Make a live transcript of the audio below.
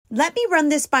Let me run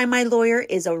this by my lawyer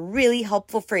is a really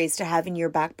helpful phrase to have in your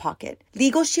back pocket.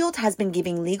 Legal Shield has been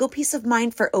giving legal peace of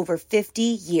mind for over 50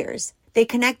 years. They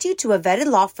connect you to a vetted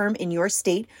law firm in your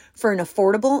state for an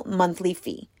affordable monthly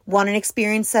fee. Want an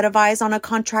experienced set of eyes on a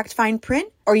contract fine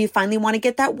print? Or you finally want to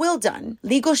get that will done?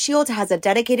 Legal Shield has a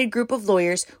dedicated group of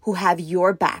lawyers who have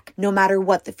your back, no matter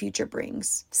what the future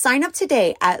brings. Sign up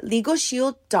today at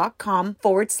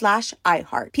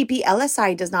LegalShield.com/iHeart.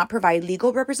 PPLSI does not provide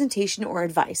legal representation or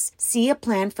advice. See a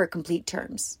plan for complete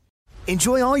terms.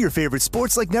 Enjoy all your favorite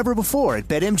sports like never before at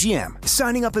BetMGM.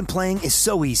 Signing up and playing is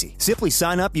so easy. Simply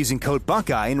sign up using code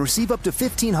Buckeye and receive up to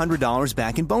 $1,500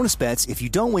 back in bonus bets if you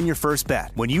don't win your first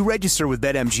bet. When you register with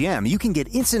BetMGM, you can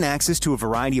get instant access to a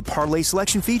variety of parlay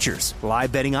selection features,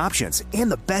 live betting options,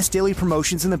 and the best daily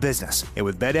promotions in the business. And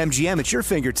with BetMGM at your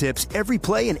fingertips, every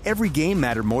play and every game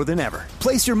matter more than ever.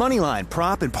 Place your moneyline,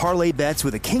 prop, and parlay bets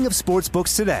with the king of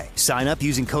sportsbooks today. Sign up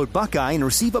using code Buckeye and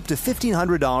receive up to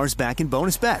 $1,500 back in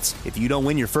bonus bets if you don't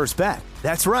win your first bet.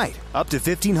 That's right, up to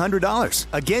 $1,500.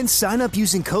 Again, sign up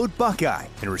using code Buckeye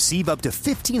and receive up to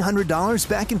 $1,500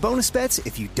 back in bonus bets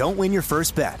if you don't win your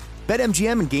first bet.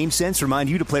 BetMGM and GameSense remind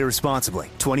you to play responsibly.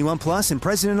 21 plus and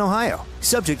present in Ohio.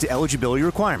 Subject to eligibility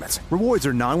requirements. Rewards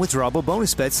are non-withdrawable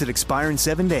bonus bets that expire in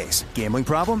 7 days. Gambling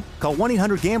problem? Call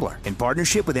 1-800-GAMBLER in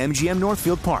partnership with MGM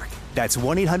Northfield Park. That's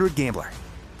 1-800-GAMBLER.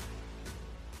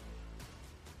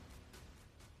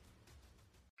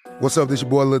 What's up, this your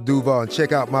boy Lil Duval, and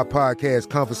check out my podcast,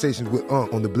 Conversations with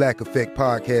Unc, on the Black Effect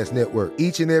Podcast Network.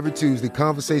 Each and every Tuesday,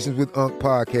 Conversations with Unc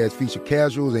podcast feature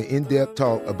casual and in-depth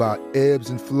talk about ebbs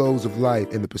and flows of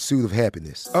life and the pursuit of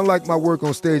happiness. Unlike my work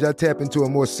on stage, I tap into a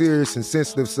more serious and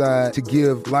sensitive side to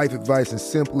give life advice and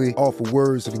simply offer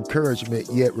words of encouragement,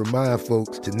 yet remind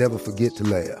folks to never forget to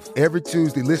laugh. Every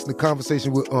Tuesday, listen to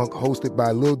Conversation with Unc, hosted by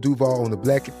Lil Duval on the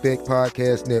Black Effect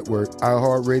Podcast Network,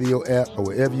 iHeartRadio app, or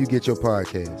wherever you get your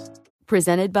podcasts.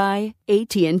 Presented by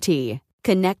AT&T.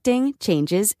 Connecting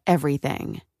changes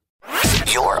everything.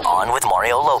 You're on with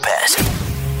Mario Lopez.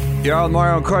 You're on with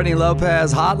Mario and Courtney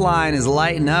Lopez. Hotline is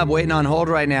lighting up. Waiting on hold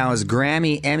right now is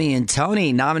Grammy, Emmy, and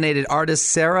Tony nominated artist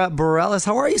Sara Bareilles.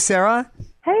 How are you, Sarah?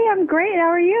 Hey, I'm great. How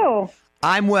are you?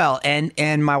 I'm well.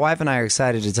 And my wife and I are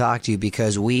excited to talk to you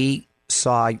because we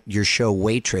saw your show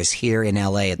Waitress here in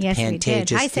LA at the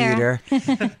Pantages Theater.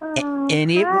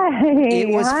 And it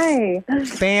was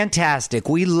fantastic.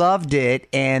 We loved it,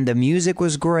 and the music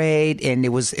was great, and it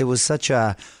was such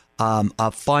a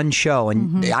fun show.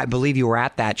 And I believe you were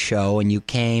at that show, and you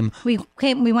came. We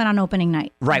went on opening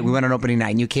night. Right, we went on opening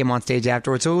night, and you came on stage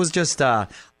afterwards. So it was just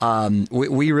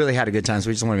we really had a good time. So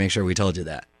we just want to make sure we told you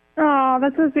that. Oh,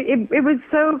 that's so sweet. It was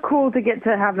so cool to get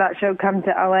to have that show come to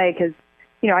LA because,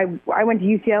 you know, I went to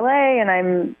UCLA, and I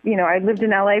lived in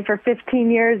LA for 15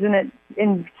 years, and it,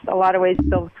 in a lot of ways,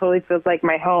 still totally feels like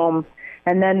my home.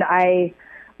 And then I,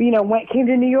 came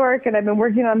to New York, and I've been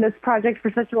working on this project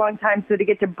for such a long time, so to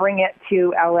get to bring it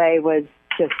to LA was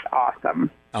just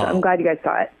awesome. So I'm glad you guys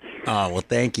saw it. Oh, well,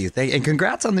 thank you. And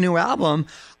congrats on the new album.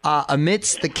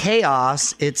 Amidst the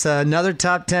Chaos, it's another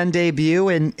top 10 debut.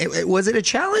 And was it a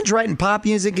challenge writing pop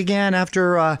music again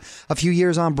after a few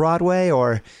years on Broadway,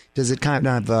 or does it kind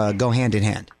of go hand in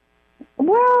hand?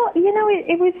 Well,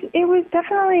 it was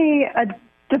definitely a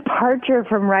departure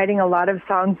from writing a lot of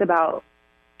songs about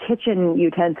kitchen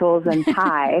utensils and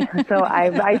pie. So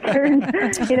I turned,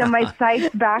 my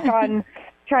sights back on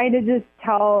trying to just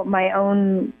tell my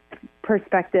own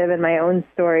perspective and my own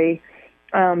story.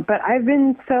 But I've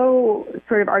been so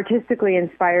sort of artistically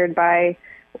inspired by,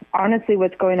 honestly,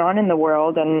 what's going on in the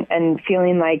world and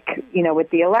feeling like,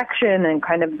 with the election and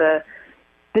kind of the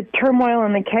turmoil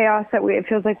and the chaos that it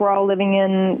feels like we're all living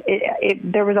in,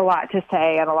 there was a lot to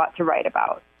say and a lot to write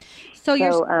about. So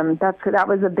that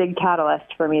was a big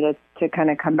catalyst for me to kind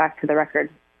of come back to the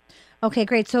record. Okay,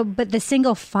 great. So, but the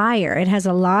single Fire, it has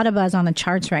a lot of buzz on the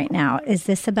charts right now. Is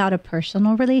this about a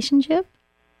personal relationship?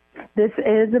 This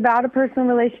is about a personal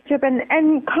relationship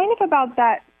and kind of about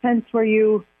that sense where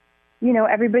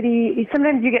everybody,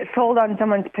 sometimes you get sold on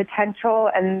someone's potential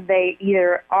and they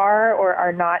either are or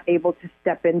are not able to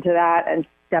step into that and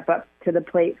step up to the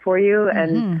plate for you.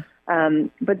 Mm-hmm.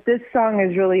 And, but this song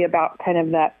is really about kind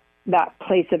of that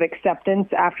place of acceptance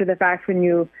after the fact, when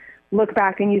you look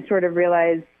back and you sort of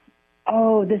realize,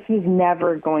 oh, this was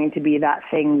never going to be that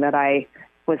thing that I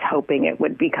was hoping it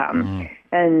would become. Mm-hmm.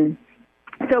 And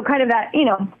so kind of that,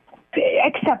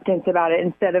 acceptance about it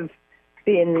instead of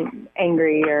being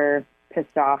angry or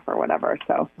pissed off or whatever.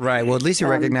 So right. Well, at least you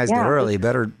recognized it early.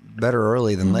 Better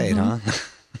early than late, huh?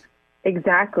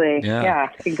 Exactly. Yeah,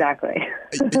 exactly.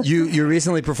 You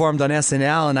recently performed on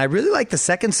SNL, and I really like the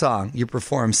second song you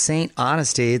performed, Saint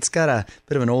Honesty. It's got a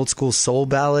bit of an old school soul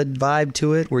ballad vibe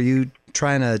to it. Were you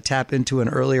trying to tap into an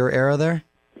earlier era there?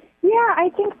 Yeah,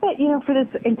 I think that, for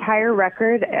this entire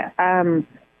record,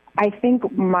 I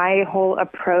think my whole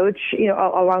approach,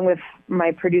 along with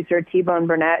my producer T-Bone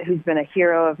Burnett, who's been a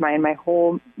hero of mine my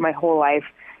whole life,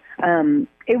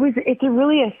 it's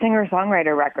really a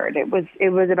singer-songwriter record. It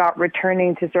was about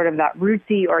returning to sort of that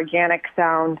rootsy, organic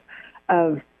sound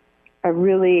of a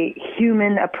really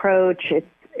human approach.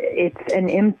 It's an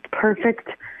imperfect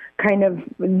kind of,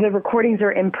 the recordings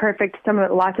are imperfect.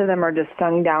 Lots of them are just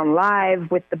sung down live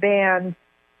with the band.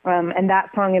 And that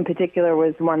song in particular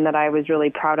was one that I was really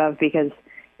proud of because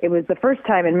it was the first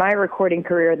time in my recording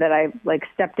career that I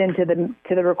stepped into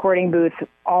the recording booth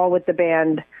all with the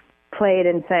band, played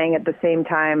and sang at the same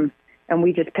time, and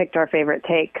we just picked our favorite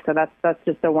take. So that's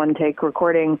just a one-take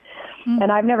recording.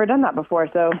 And I've never done that before,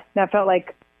 so that felt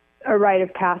like a rite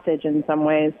of passage in some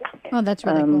ways. Oh, that's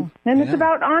really cool. And it's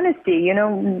about honesty,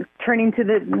 turning to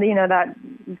that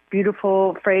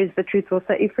beautiful phrase, the truth will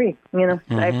set you free.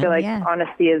 I feel like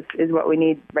honesty is what we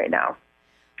need right now.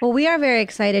 Well, we are very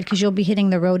excited because you'll be hitting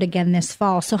the road again this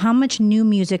fall. So how much new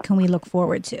music can we look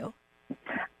forward to?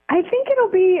 I think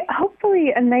it'll be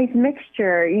hopefully a nice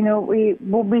mixture.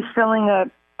 We'll be filling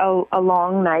a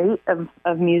long night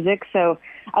of music. So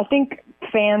I think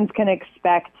fans can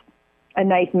expect a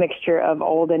nice mixture of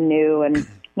old and new, and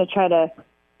to try to,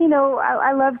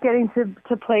 I love getting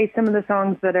to play some of the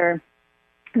songs that are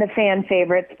the fan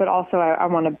favorites, but also I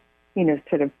want to,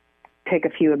 sort of pick a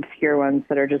few obscure ones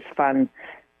that are just fun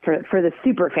for the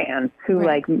super fans who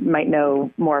might know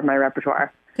more of my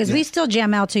repertoire. Because we still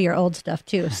jam out to your old stuff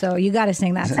too, so you got to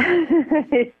sing that song.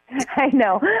 I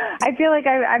know. I feel like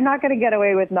I'm not going to get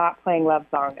away with not playing Love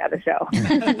Song at a show.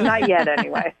 Not yet,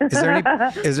 anyway.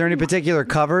 Is there any particular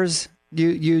covers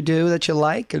you do that you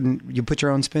like and you put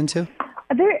your own spin to?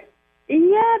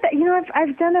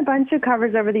 I've done a bunch of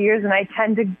covers over the years, and I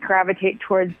tend to gravitate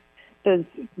towards those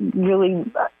really,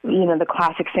 the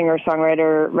classic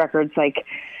singer-songwriter records like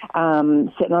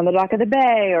Sitting on the Dock of the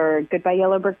Bay or Goodbye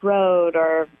Yellow Brick Road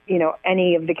or,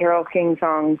 any of the Carole King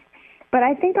songs. But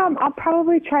I think I'll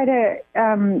probably try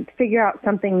to figure out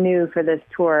something new for this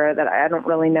tour that I don't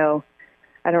really know.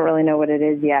 I don't really know what it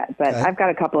is yet, but I've got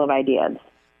a couple of ideas.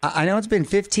 I know it's been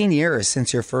 15 years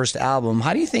since your first album.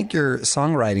 How do you think your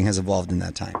songwriting has evolved in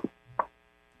that time?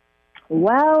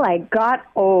 Well, I got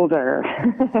older.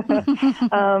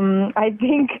 I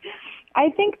think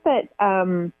that,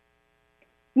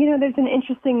 there's an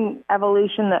interesting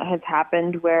evolution that has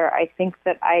happened where I think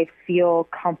that I feel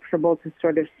comfortable to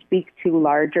sort of speak to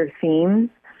larger themes.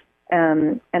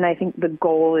 And I think the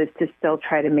goal is to still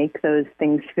try to make those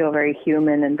things feel very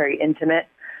human and very intimate.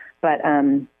 But,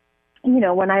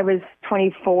 when I was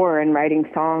 24 and writing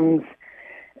songs,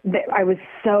 I was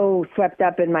so swept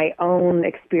up in my own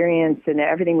experience, and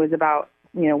everything was about,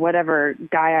 whatever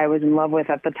guy I was in love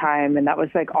with at the time, and that was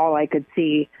all I could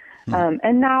see.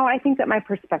 And now I think that my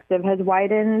perspective has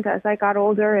widened as I got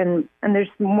older, and there's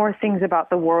more things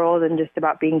about the world and just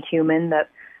about being human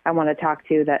that I want to talk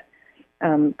to that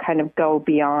kind of go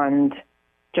beyond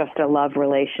just a love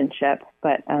relationship.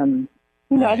 But,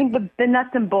 I think the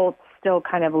nuts and bolts still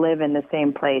kind of live in the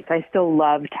same place. I still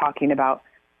love talking about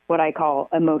what I call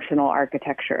emotional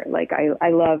architecture. I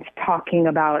love talking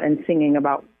about and singing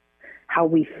about how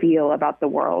we feel about the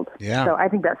world. Yeah. So I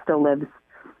think that still lives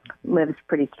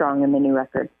pretty strong in the new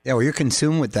record. Yeah, well, you're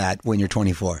consumed with that when you're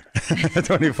 24.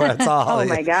 24, that's all. Oh,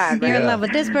 my God. You're in love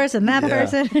with this person, that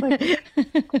person.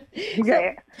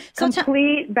 Okay.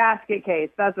 Complete basket case.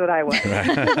 That's what I was.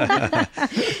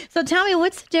 So tell me,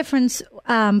 what's the difference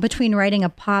between writing a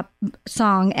pop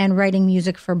song and writing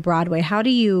music for Broadway? How do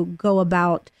you go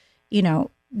about,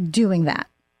 doing that?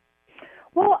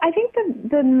 Well, I think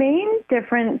the main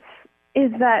difference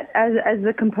is that as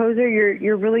a composer,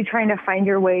 you're really trying to find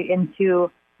your way into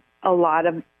a lot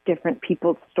of different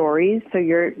people's stories. So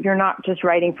you're not just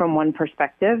writing from one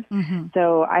perspective. Mm-hmm.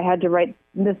 So I had to write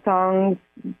the songs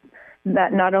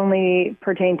that not only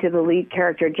pertain to the lead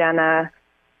character, Jenna,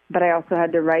 but I also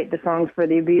had to write the songs for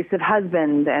the abusive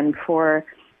husband and for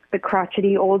the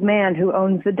crotchety old man who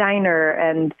owns the diner.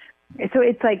 And so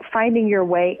it's like finding your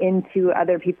way into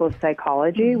other people's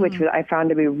psychology, which I found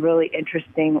to be really an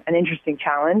interesting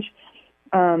challenge.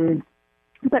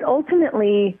 But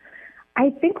ultimately, I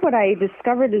think what I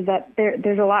discovered is that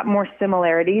there's a lot more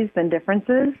similarities than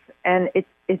differences, and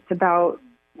it's about,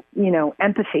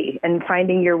 empathy and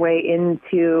finding your way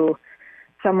into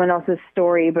someone else's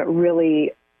story, but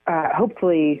really,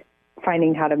 hopefully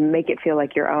finding how to make it feel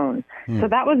like your own. So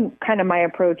that was kind of my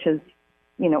approach as,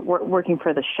 working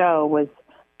for the show, was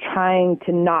trying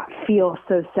to not feel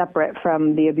so separate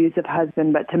from the abusive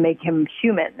husband, but to make him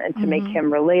human and to make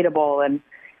him relatable and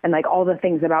like all the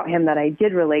things about him that I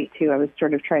did relate to. I was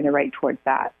sort of trying to write towards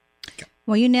that.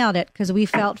 Well, you nailed it, because we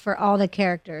felt for all the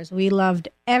characters. We loved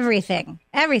everything.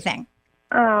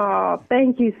 Oh,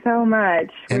 thank you so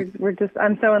much.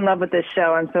 I'm so in love with this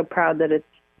show. I'm so proud that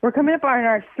we're coming up on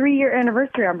our 3-year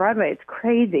anniversary on Broadway. It's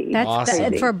crazy. That's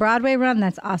awesome. For a Broadway run,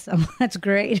 that's awesome. That's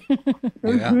great.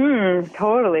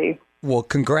 Totally. Well,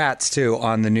 congrats, too,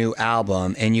 on the new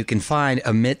album. And you can find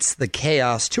Amidst the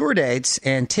Chaos tour dates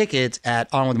and tickets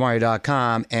at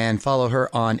onwithmario.com and follow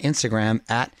her on Instagram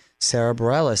at Sarah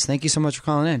Bareilles. Thank you so much for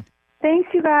calling in.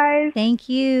 Thanks, you guys. Thank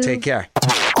you. Take care.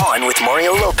 On with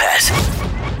Mario Lopez.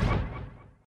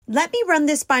 Let me run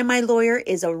this by my lawyer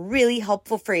is a really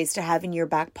helpful phrase to have in your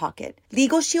back pocket.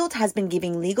 Legal Shield has been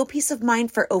giving legal peace of mind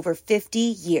for over 50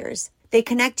 years. They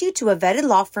connect you to a vetted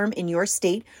law firm in your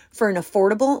state for an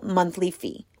affordable monthly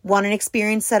fee. Want an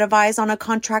experienced set of eyes on a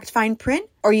contract fine print?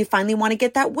 Or you finally want to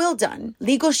get that will done?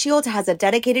 Legal Shield has a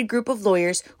dedicated group of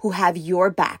lawyers who have your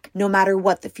back, no matter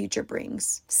what the future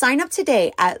brings. Sign up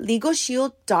today at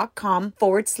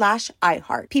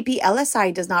LegalShield.com/iHeart.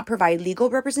 PPLSI does not provide legal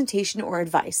representation or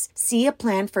advice. See a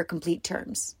plan for complete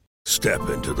terms. Step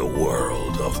into the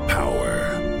world of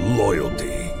power,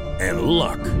 loyalty, and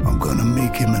luck. I'm gonna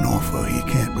make him an offer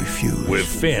he can't refuse. With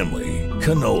family,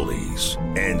 cannolis,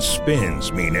 and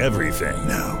spins mean everything.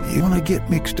 Now, you wanna get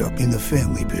mixed up in the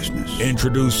family business.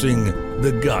 Introducing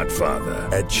The Godfather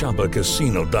at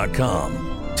ChumbaCasino.com.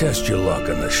 Test your luck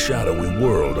in the shadowy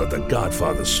world of The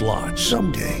Godfather slot.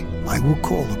 Someday, I will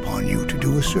call upon you to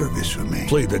do a service for me.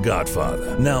 Play The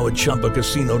Godfather, now at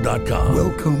ChumbaCasino.com.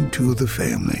 Welcome to the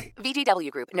family. VGW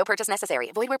Group. No purchase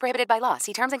necessary. Void where prohibited by law.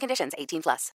 See terms and conditions.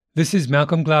 18+. This is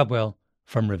Malcolm Gladwell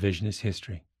from Revisionist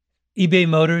History. eBay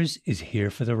Motors is here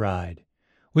for the ride.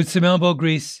 With some elbow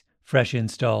grease, fresh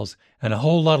installs, and a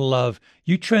whole lot of love,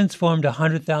 you transformed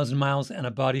 100,000 miles and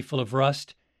a body full of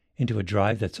rust into a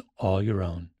drive that's all your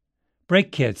own.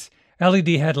 Brake kits,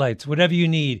 LED headlights, whatever you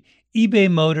need, eBay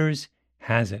Motors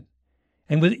has it.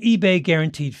 And with eBay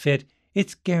Guaranteed Fit,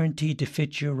 it's guaranteed to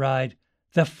fit your ride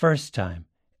the first time,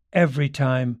 every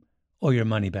time, or your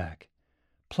money back.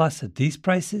 Plus, at these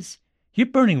prices, you're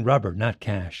burning rubber, not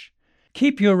cash.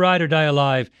 Keep your ride or die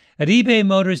alive at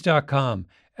ebaymotors.com.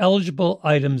 Eligible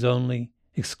items only.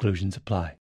 Exclusions apply.